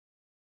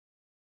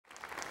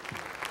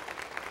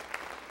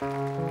What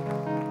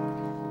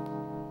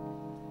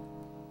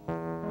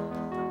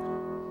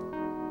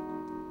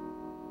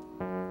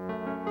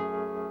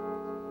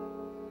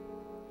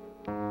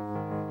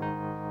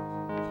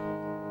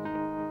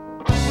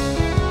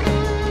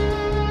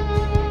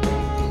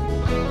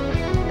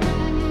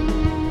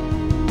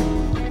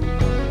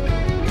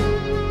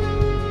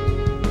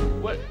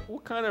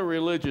kind of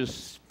religious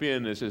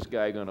spin is this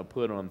guy going to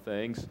put on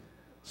things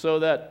so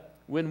that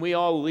when we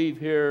all leave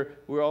here,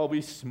 we'll all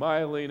be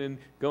smiling and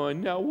going,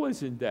 now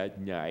wasn't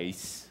that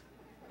nice?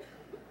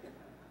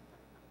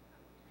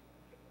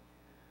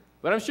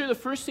 But I'm sure the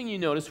first thing you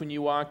noticed when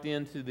you walked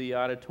into the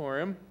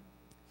auditorium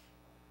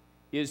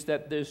is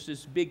that there's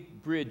this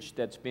big bridge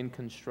that's been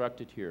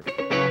constructed here.